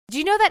Do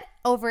you know that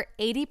over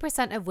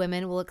 80% of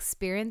women will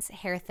experience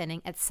hair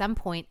thinning at some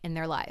point in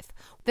their life?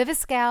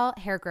 Viviscal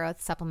hair growth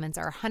supplements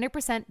are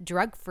 100%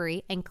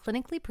 drug-free and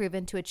clinically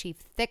proven to achieve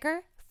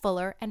thicker,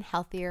 fuller, and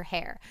healthier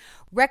hair.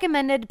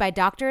 Recommended by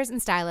doctors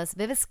and stylists,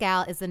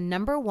 Viviscal is the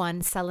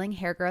 #1 selling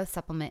hair growth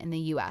supplement in the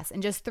U.S.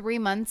 In just 3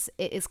 months,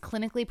 it is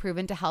clinically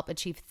proven to help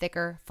achieve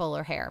thicker,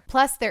 fuller hair.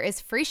 Plus, there is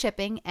free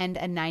shipping and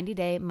a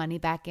 90-day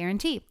money-back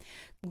guarantee.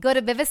 Go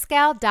to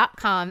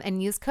Viviscal.com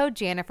and use code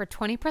Jana for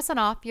 20%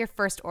 off your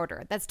first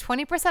order. That's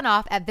 20%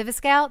 off at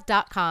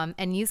Viviscal.com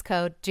and use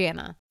code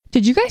Jana.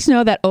 Did you guys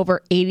know that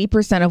over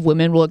 80% of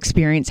women will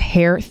experience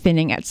hair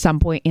thinning at some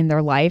point in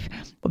their life?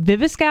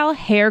 Viviscal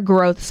hair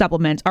growth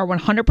supplements are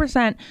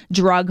 100%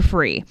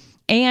 drug-free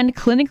and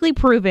clinically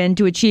proven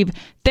to achieve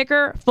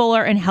thicker,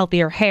 fuller, and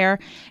healthier hair.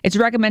 It's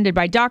recommended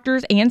by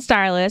doctors and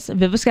stylists.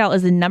 Viviscal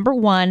is the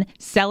 #1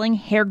 selling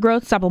hair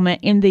growth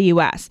supplement in the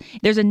U.S.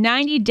 There's a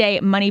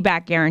 90-day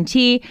money-back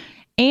guarantee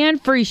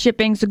and free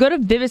shipping, so go to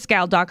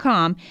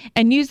Viviscal.com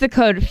and use the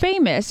code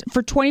FAMOUS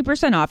for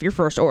 20% off your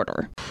first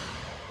order.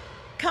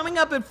 Coming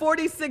up at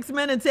 46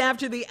 minutes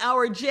after the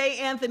hour, J.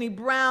 Anthony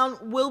Brown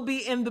will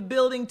be in the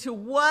building to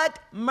what?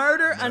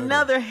 Murder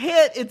another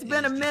hit. It's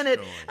been a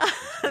minute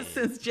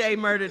since Jay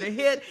murdered a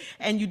hit,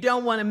 and you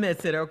don't want to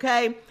miss it,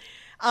 okay?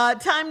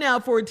 Time now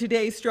for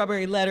today's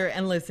Strawberry Letter.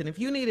 And listen, if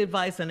you need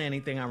advice on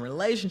anything, on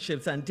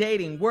relationships, on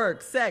dating,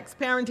 work, sex,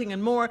 parenting,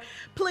 and more,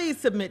 please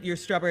submit your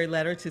Strawberry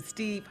Letter to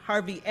Steve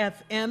Harvey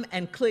FM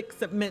and click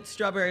Submit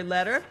Strawberry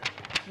Letter.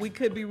 We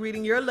could be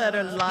reading your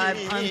letter live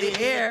on the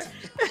air,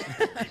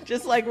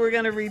 just like we're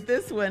going to read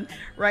this one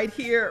right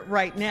here,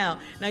 right now.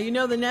 Now, you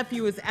know the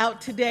nephew is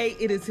out today.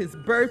 It is his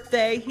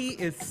birthday. He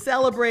is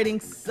celebrating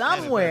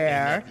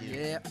somewhere.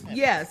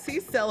 Yes,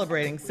 he's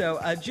celebrating.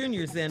 So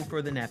Junior's in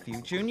for the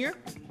nephew. Junior?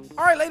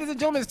 All right, ladies and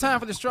gentlemen, it's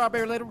time for the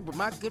Strawberry Letter with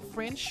my good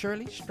friend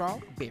Shirley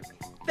Strawberry.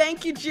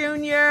 Thank you,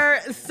 Junior.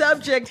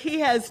 Subject, he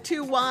has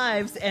 2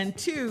 wives and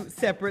 2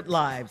 separate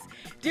lives.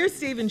 Dear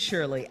Steve and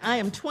Shirley, I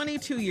am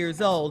 22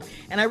 years old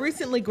and I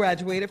recently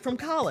graduated from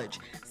college,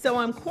 so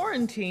I'm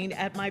quarantined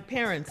at my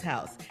parents'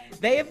 house.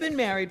 They have been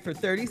married for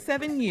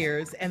 37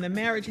 years and the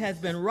marriage has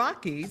been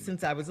rocky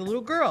since I was a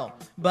little girl,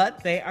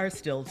 but they are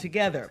still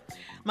together.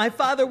 My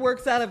father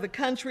works out of the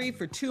country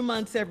for 2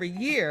 months every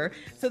year,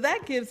 so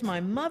that gives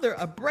my mother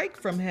a break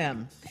from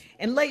him.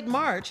 In late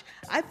March,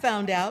 I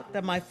found out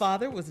that my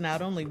father was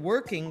not only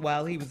working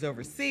while he was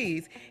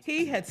overseas,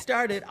 he had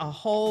started a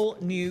whole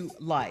new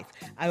life.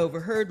 I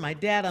overheard my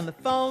dad on the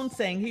phone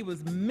saying he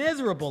was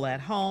miserable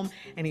at home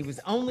and he was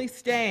only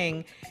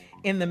staying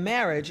in the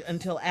marriage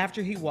until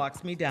after he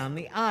walks me down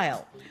the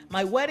aisle.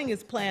 My wedding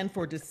is planned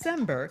for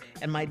December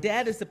and my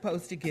dad is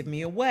supposed to give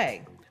me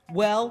away.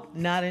 Well,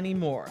 not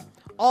anymore.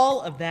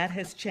 All of that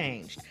has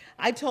changed.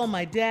 I told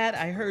my dad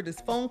I heard his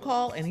phone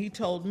call and he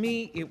told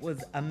me it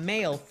was a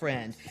male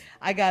friend.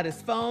 I got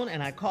his phone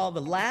and I called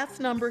the last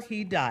number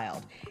he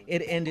dialed.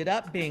 It ended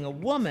up being a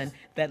woman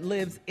that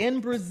lives in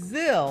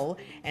Brazil,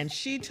 and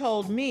she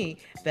told me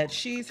that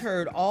she's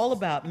heard all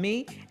about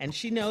me and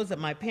she knows that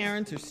my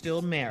parents are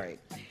still married.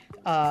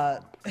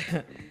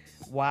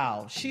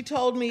 Wow. She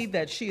told me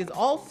that she is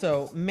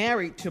also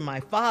married to my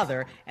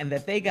father and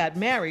that they got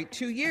married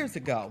 2 years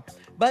ago.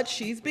 But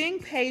she's being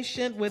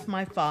patient with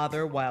my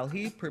father while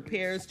he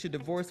prepares to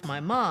divorce my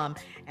mom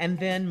and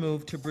then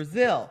move to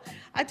Brazil.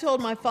 I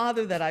told my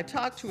father that I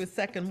talked to his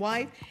second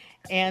wife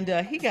and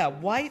he got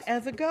white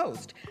as a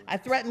ghost. I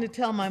threatened to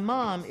tell my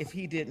mom if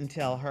he didn't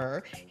tell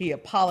her. He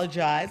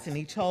apologized and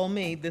he told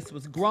me this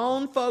was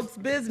grown folks'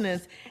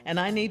 business and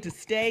I need to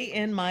stay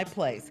in my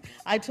place.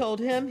 I told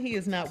him he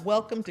is not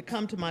welcome to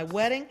come to my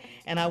wedding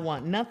and I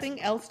want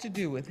nothing else to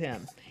do with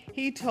him.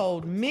 He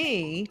told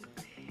me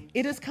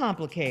it is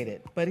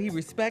complicated, but he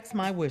respects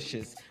my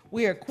wishes.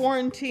 We are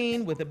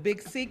quarantined with a big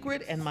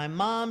secret, and my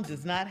mom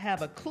does not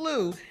have a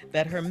clue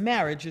that her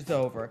marriage is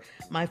over.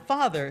 My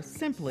father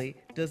simply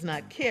does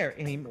not care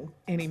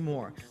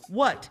anymore.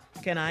 What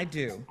can I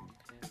do?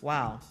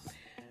 Wow.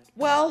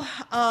 Well,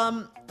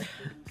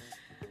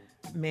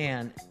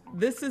 man,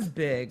 this is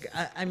big.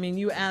 I mean,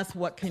 you asked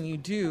what can you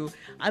do?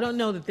 I don't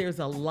know that there's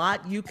a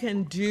lot you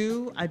can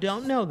do. I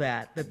don't know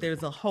that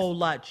there's a whole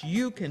lot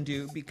you can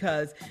do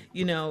because,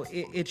 you know,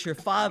 it's your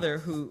father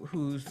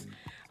who's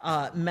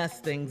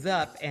messed things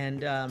up. And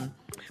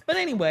but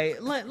anyway,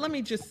 let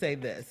me just say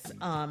this.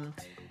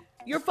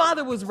 Your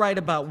father was right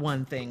about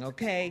one thing,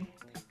 okay?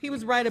 He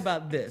was right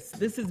about this.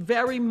 This is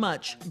very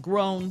much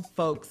grown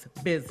folks'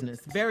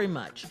 business, very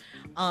much.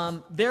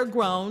 They're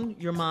grown,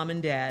 your mom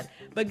and dad,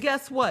 but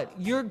guess what?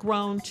 You're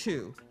grown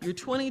too. You're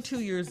 22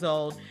 years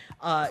old.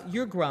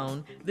 You're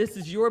grown. This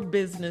is your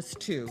business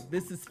too.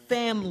 This is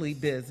family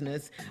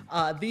business.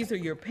 These are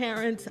your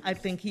parents. I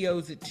think he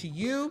owes it to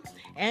you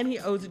and he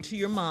owes it to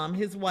your mom,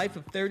 his wife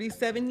of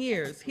 37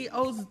 years. He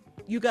owes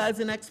you guys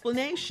an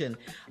explanation.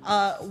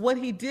 What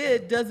he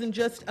did doesn't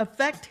just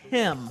affect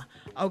him,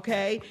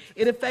 okay?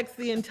 It affects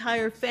the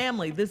entire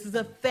family. This is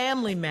a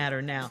family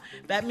matter now.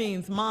 That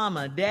means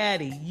mama,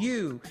 daddy,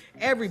 you,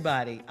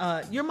 everybody.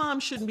 Your mom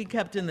shouldn't be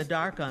kept in the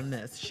dark on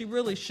this. She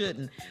really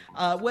shouldn't.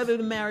 Whether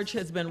the marriage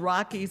has been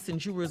rocky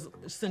since you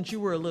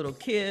were a little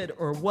kid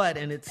or what,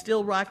 and it's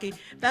still rocky,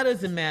 that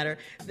doesn't matter.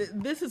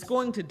 This is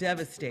going to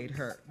devastate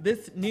her.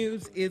 This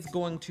news is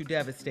going to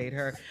devastate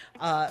her.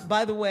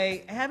 By the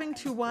way, having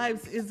two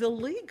wives is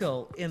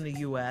illegal in the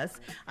U.S.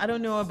 I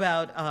don't know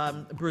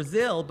about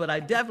Brazil, but I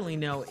definitely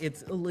know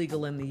it's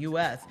illegal in the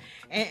U.S.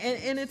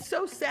 And it's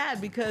so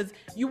sad because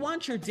you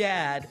want your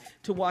dad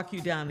to walk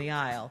you down the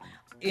aisle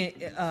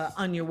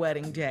on your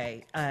wedding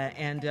day.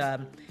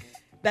 And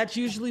that's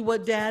usually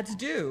what dads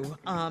do.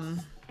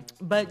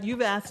 But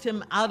you've asked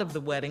him out of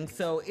the wedding,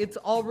 so it's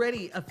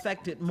already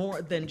affected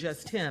more than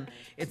just him.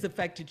 It's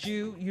affected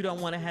you. You don't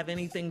want to have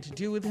anything to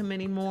do with him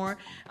anymore.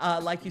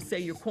 Like you say,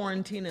 you're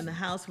quarantined in the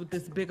house with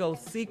this big old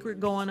secret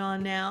going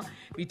on now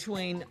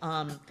between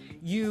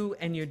you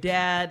and your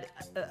dad,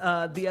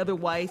 the other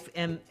wife,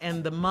 and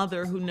the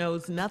mother who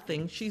knows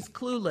nothing. She's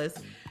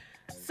clueless.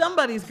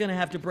 Somebody's going to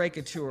have to break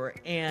it to her.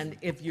 And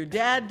if your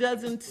dad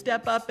doesn't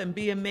step up and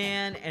be a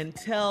man and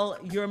tell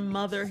your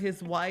mother,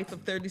 his wife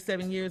of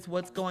 37 years,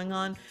 what's going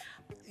on,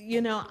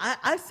 you know,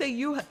 I say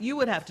you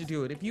would have to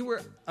do it. If you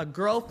were a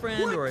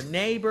girlfriend or a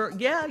neighbor,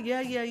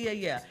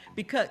 yeah.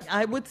 Because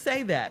I would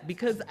say that,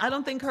 because I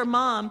don't think her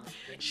mom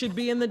should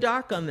be in the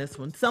dark on this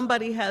one.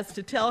 Somebody has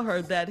to tell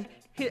her that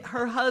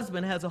her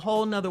husband has a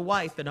whole nother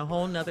wife in a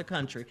whole nother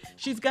country.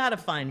 She's got to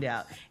find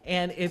out.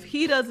 And if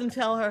he doesn't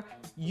tell her,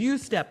 you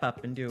step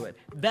up and do it.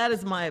 That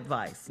is my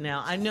advice.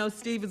 Now, I know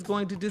Steve is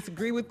going to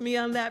disagree with me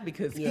on that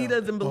because he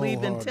doesn't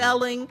believe in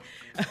telling.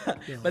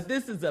 But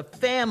this is a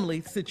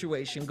family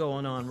situation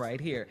going on right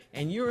here,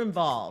 and you're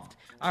involved.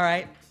 All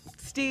right,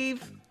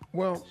 Steve?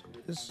 Well,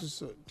 this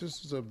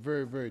is a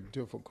very, very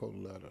difficult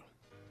letter.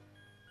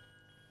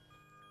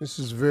 This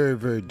is very,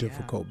 very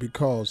difficult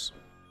because...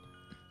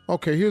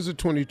 Okay, here's a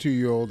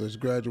 22-year-old that's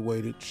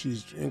graduated.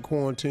 She's in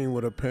quarantine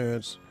with her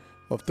parents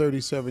of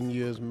 37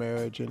 years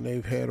marriage, and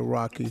they've had a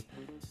rocky,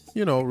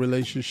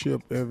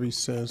 relationship ever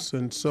since.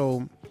 And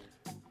so,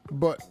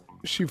 but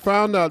she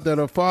found out that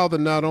her father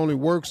not only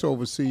works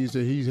overseas,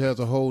 that he has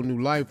a whole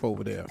new life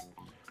over there.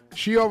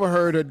 She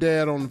overheard her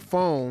dad on the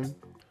phone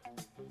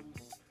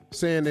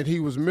saying that he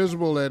was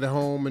miserable at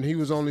home and he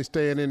was only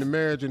staying in the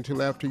marriage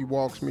until after he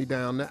walks me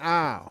down the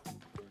aisle.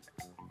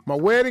 My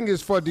wedding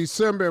is for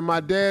December and my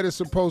dad is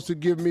supposed to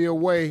give me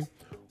away.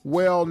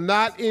 Well,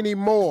 not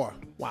anymore.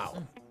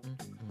 Wow.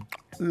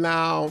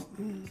 Now,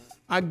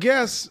 I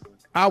guess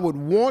I would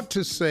want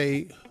to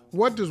say,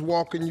 what does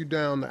walking you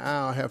down the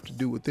aisle have to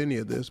do with any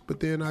of this?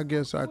 But then I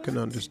guess I can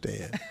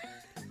understand.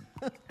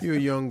 You're a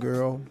young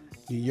girl,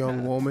 you're a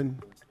young woman,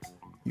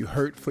 you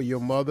hurt for your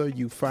mother,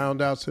 you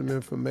found out some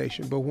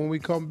information. But when we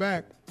come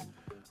back,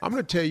 I'm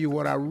going to tell you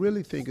what I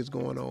really think is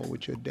going on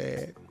with your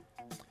dad.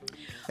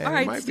 And all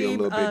right, it might Steve,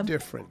 be a little bit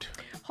different.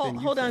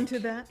 Hold on to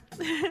that.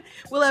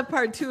 We'll have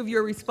part 2 of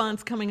your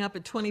response coming up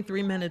at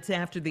 23 minutes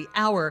after the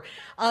hour.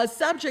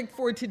 Subject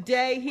for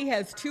today, he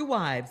has 2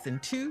 wives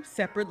and 2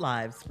 separate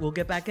lives. We'll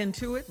get back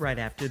into it right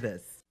after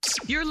this.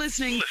 You're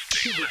listening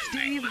to the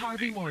Steve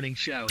Harvey Morning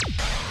Show.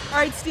 All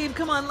right, Steve,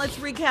 come on. Let's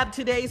recap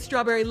today's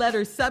Strawberry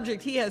Letter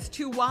subject. He has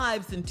 2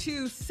 wives and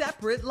 2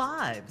 separate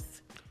lives.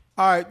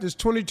 All right, this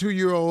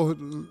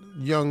 22-year-old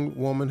young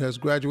woman has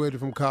graduated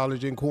from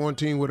college in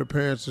quarantine with her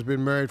parents, has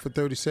been married for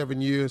 37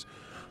 years.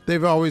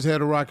 They've always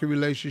had a rocky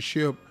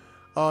relationship.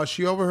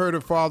 She overheard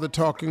her father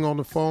talking on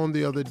the phone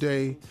the other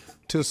day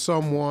to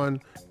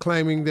someone,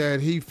 claiming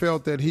that he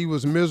felt that he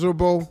was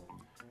miserable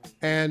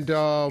and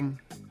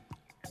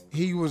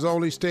he was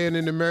only staying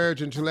in the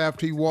marriage until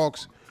after he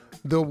walks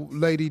the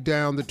lady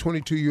down. The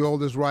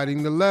 22-year-old is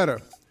writing the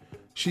letter.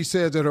 She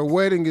says that her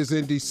wedding is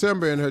in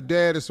December and her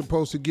dad is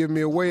supposed to give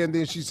me away. And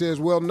then she says,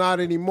 well, not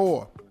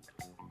anymore.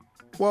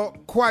 Well,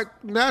 quite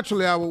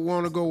naturally, I would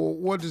want to go, well,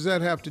 what does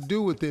that have to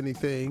do with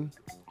anything?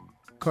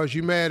 Because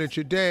you're mad at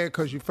your dad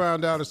because you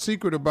found out a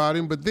secret about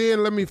him. But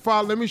then let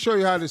me show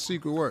you how this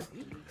secret works.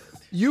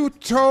 You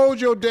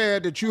told your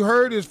dad that you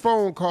heard his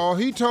phone call.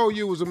 He told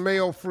you it was a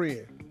male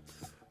friend.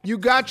 You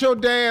got your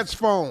dad's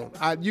phone.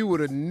 You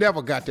would have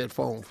never got that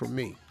phone from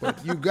me.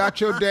 But you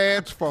got your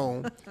dad's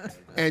phone,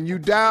 and you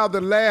dialed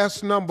the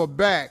last number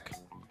back.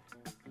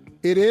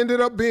 It ended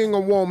up being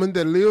a woman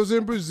that lives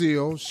in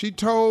Brazil. She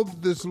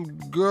told this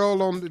girl,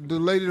 the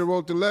lady that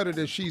wrote the letter,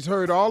 that she's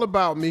heard all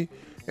about me,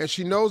 and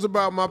she knows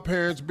about my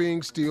parents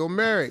being still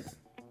married.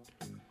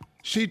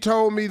 She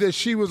told me that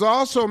she was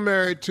also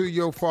married to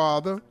your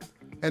father,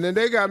 and then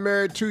they got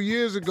married 2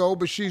 years ago,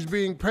 but she's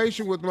being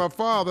patient with my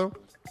father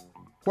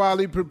while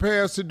he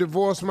prepares to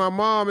divorce my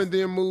mom and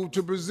then move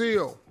to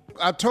Brazil.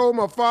 I told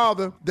my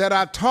father that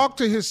I talked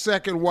to his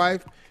second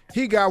wife.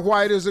 He got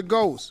white as a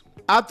ghost.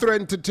 I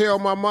threatened to tell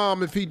my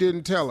mom if he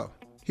didn't tell her.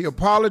 He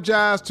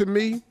apologized to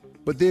me,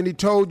 but then he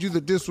told you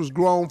that this was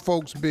grown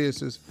folks'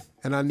 business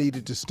and I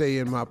needed to stay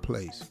in my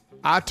place.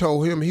 I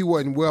told him he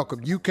wasn't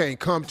welcome. You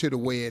can't come to the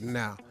wedding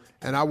now,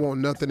 and I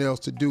want nothing else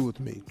to do with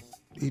me.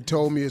 He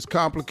told me it's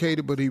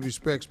complicated, but he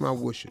respects my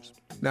wishes.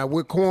 Now,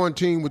 we're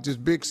quarantined with this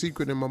big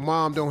secret, and my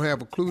mom don't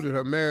have a clue that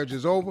her marriage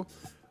is over.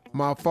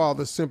 My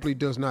father simply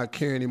does not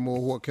care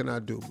anymore. What can I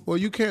do? Well,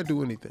 you can't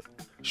do anything.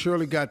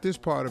 Shirley got this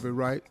part of it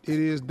right. It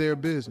is their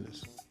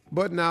business.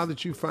 But now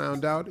that you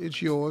found out,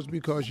 it's yours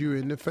because you're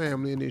in the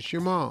family and it's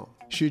your mom.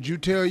 Should you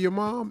tell your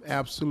mom?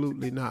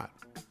 Absolutely not.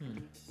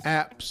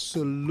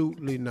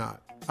 Absolutely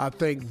not. I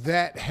think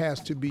that has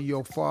to be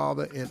your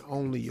father and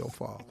only your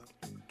father.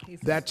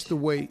 That's the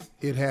way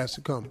it has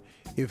to come.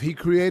 If he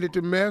created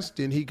the mess,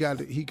 then he got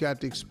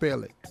to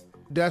expel it.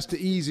 That's the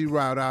easy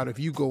route out if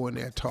you go in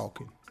there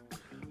talking.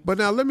 But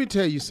now let me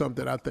tell you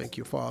something I think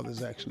your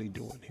father's actually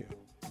doing here.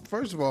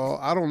 First of all,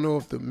 I don't know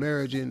if the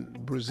marriage in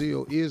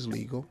Brazil is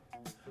legal.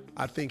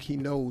 I think he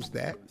knows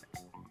that.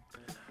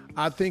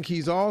 I think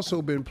he's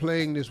also been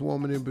playing this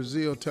woman in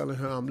Brazil, telling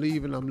her, I'm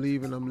leaving, I'm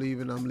leaving, I'm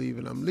leaving, I'm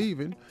leaving, I'm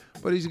leaving.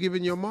 But he's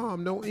giving your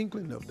mom no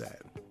inkling of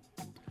that.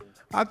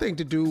 I think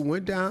the dude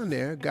went down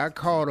there, got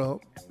caught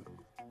up.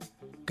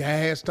 Guy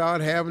had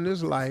started having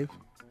his life,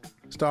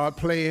 started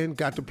playing,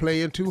 got to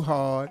playing too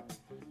hard,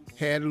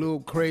 had a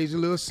little crazy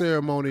little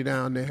ceremony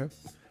down there.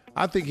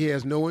 I think he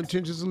has no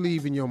intentions of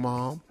leaving your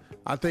mom.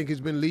 I think he's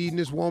been leading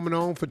this woman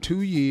on for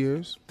 2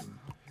 years.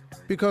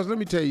 Because let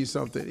me tell you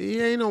something, he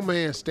ain't no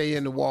man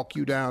staying to walk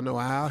you down the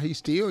aisle. He's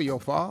still your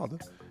father.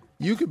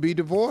 You could be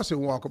divorced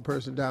and walk a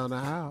person down the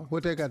aisle.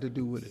 What that got to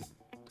do with it?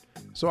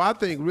 So I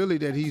think really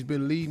that he's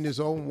been leading his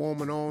own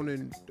woman on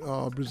in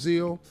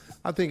Brazil.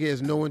 I think he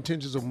has no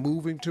intentions of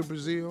moving to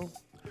Brazil.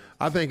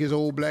 I think his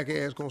old black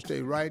ass gonna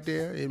stay right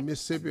there in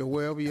Mississippi or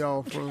wherever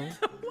y'all from.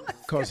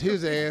 Because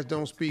his ass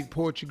don't speak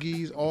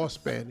Portuguese or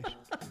Spanish.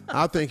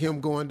 I think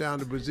him going down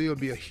to Brazil would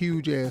be a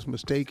huge ass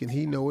mistake, and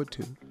he know it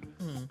too.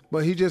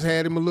 But he just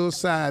had him a little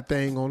side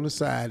thing on the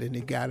side, and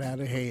it got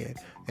out of hand,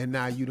 and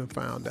now you done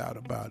found out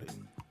about it.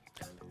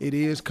 It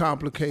is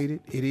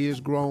complicated. It is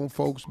grown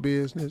folks'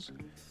 business,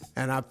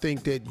 and I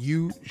think that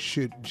you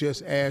should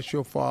just ask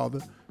your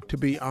father to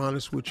be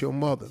honest with your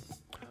mother.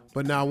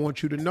 But now I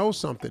want you to know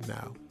something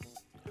now.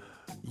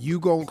 You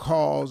gonna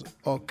cause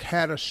a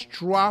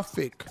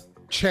catastrophic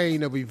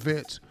chain of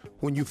events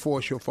when you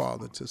force your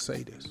father to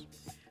say this.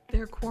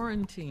 They're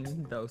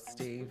quarantined, though,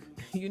 Steve.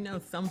 You know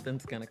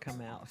something's going to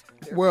come out.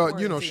 They're well,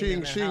 you know, she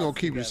ain't quarantined in gonna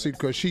keep it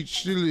secret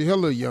because her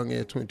little young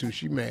ass 22,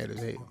 she mad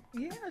as hell.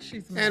 Yeah,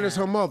 she's mad. And it's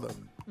her mother.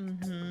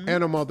 And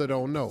her mother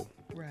don't know.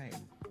 Right.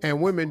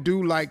 And women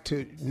do like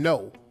to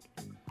know.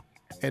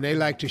 And they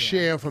like to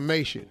share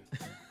information.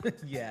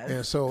 Yes.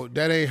 And so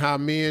that ain't how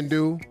men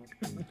do.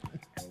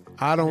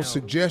 I don't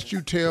suggest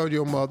you tell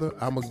your mother.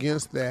 I'm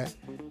against that.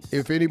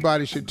 If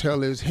anybody should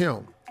tell, it's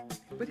him.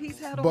 But he's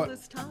had all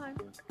this time.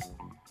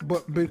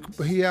 But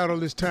he had all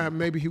this time.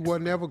 Maybe he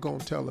wasn't ever going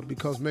to tell her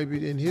because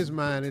maybe in his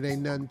mind it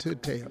ain't nothing to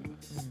tell.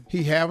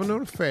 He having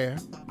an affair.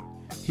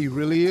 He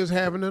really is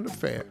having an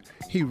affair.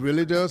 He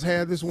really does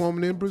have this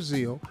woman in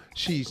Brazil.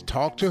 She's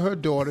talked to her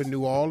daughter,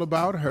 knew all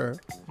about her.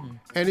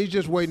 And he's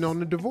just waiting on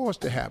the divorce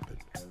to happen.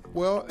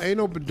 Well, ain't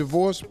no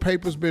divorce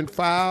papers been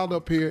filed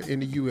up here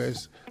in the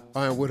U.S.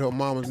 With her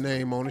mama's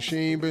name on it. She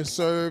ain't been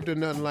served or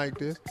nothing like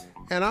this.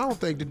 And I don't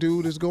think the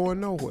dude is going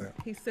nowhere.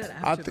 He said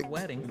after the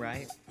wedding,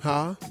 right?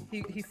 Huh?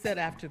 He said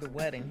after the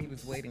wedding he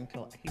was waiting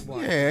till he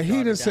walked. Yeah,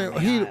 he didn't say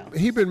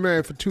he been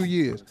married for 2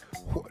 years.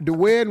 The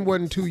wedding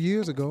wasn't 2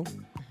 years ago.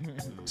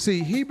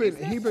 See, he been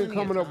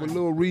coming up with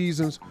little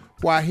reasons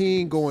why he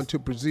ain't going to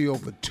Brazil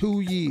for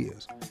 2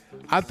 years.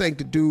 I think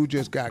the dude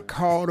just got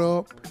caught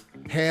up,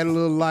 had a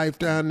little life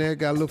down there,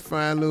 got a little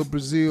fine little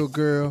Brazil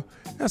girl.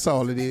 That's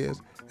all it is.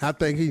 I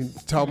think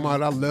he's talking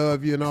about I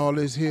love you and all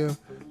this here.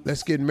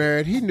 Let's get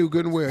married. He knew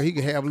good and well he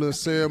could have a little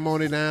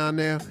ceremony down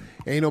there.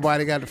 Ain't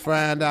nobody got to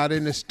find out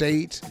in the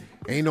States.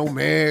 Ain't no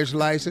marriage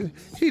license.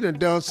 He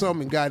done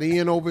something and got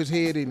in over his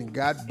head and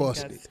got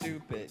busted. He got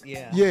stupid,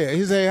 yeah. Yeah,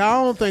 his ass,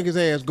 I don't think his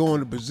ass going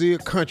to Brazil,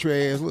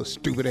 country ass, little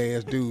stupid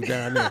ass dude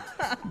down there.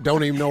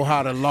 Don't even know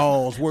how the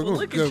laws work. Well,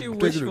 look at you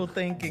wishful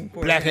thinking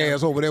for black him.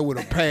 ass over there with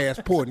a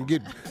passport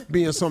and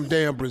be in some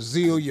damn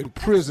Brazilian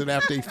prison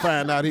after he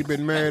find out he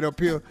been married up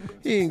here.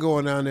 He ain't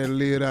going down there to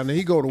live down there.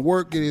 He go to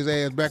work, get his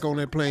ass back on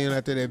that plane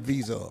after that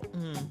visa up.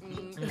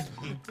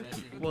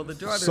 Well, the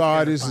daughter's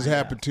sorry this has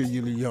happened to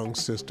you, young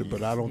sister,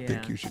 but I don't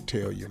think you should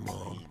tell your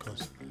mom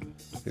because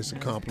it's a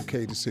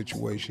complicated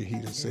situation. He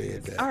done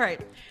said that. All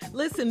right.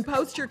 Listen,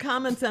 post your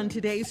comments on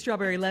today's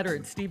Strawberry Letter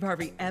at Steve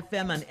Harvey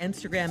FM on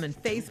Instagram and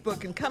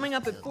Facebook. And coming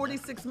up at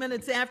 46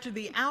 minutes after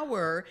the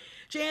hour,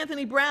 J.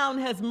 Anthony Brown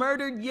has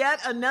murdered yet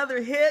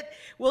another hit.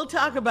 We'll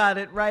talk about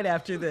it right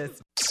after this.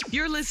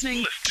 You're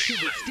listening to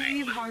the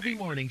Steve Harvey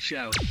Morning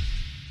Show.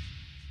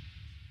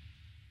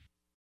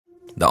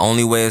 The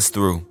Only Way is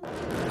Through,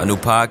 a new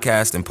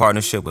podcast in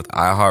partnership with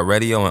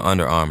iHeartRadio and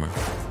Under Armour.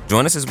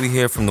 Join us as we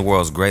hear from the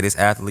world's greatest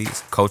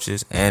athletes,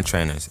 coaches, and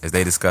trainers as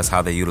they discuss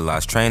how they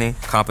utilize training,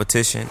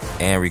 competition,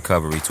 and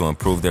recovery to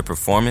improve their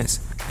performance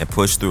and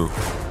push through.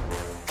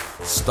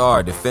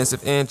 Star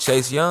defensive end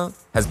Chase Young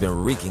has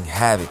been wreaking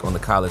havoc on the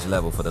college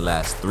level for the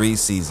last 3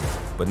 seasons.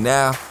 But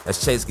now,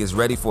 as Chase gets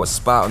ready for a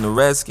spot on the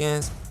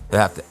Redskins, He'll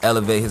have to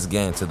elevate his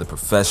game to the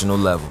professional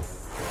level.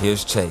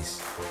 Here's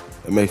Chase.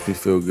 It makes me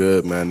feel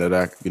good, man, that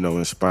I,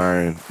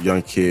 inspiring a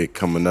young kid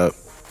coming up.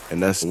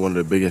 And that's one of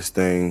the biggest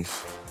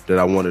things that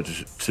I wanted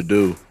to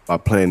do by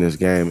playing this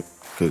game,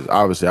 because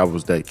obviously I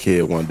was that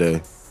kid one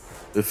day.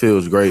 It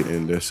feels great,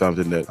 and there's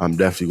something that I'm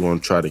definitely going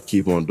to try to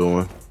keep on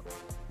doing.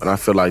 And I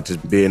feel like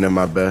just being at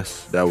my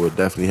best, that would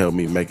definitely help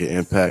me make an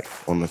impact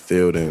on the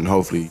field, and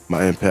hopefully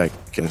my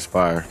impact can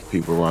inspire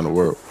people around the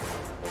world.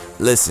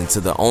 Listen to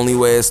The Only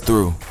Way Is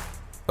Through.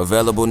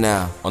 Available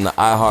now on the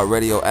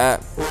iHeartRadio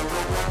app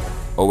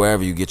or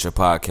wherever you get your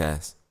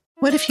podcasts.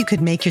 What if you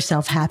could make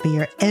yourself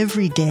happier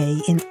every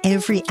day in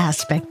every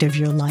aspect of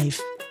your life?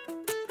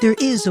 There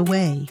is a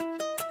way.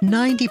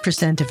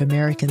 90% of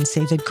Americans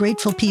say that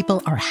grateful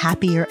people are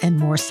happier and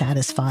more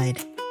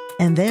satisfied.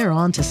 And they're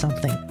onto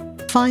something.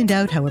 Find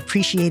out how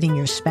appreciating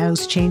your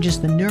spouse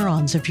changes the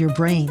neurons of your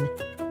brain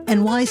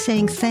and why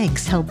saying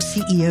thanks helps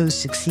CEOs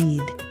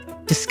succeed.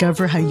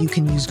 Discover how you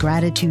can use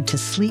gratitude to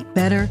sleep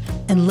better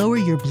and lower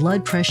your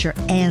blood pressure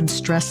and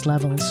stress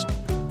levels.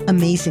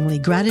 Amazingly,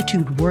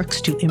 gratitude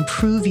works to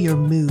improve your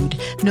mood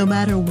no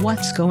matter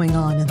what's going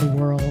on in the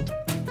world.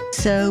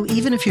 So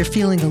even if you're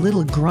feeling a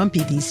little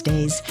grumpy these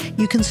days,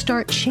 you can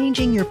start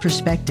changing your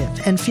perspective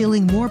and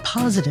feeling more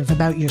positive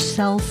about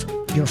yourself,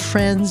 your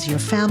friends, your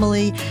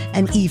family,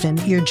 and even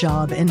your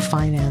job and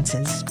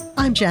finances.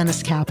 I'm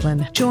Janice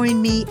Kaplan.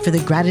 Join me for the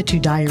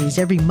Gratitude Diaries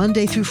every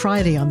Monday through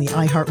Friday on the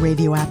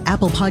iHeartRadio app,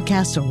 Apple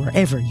Podcasts, or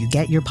wherever you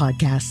get your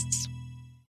podcasts.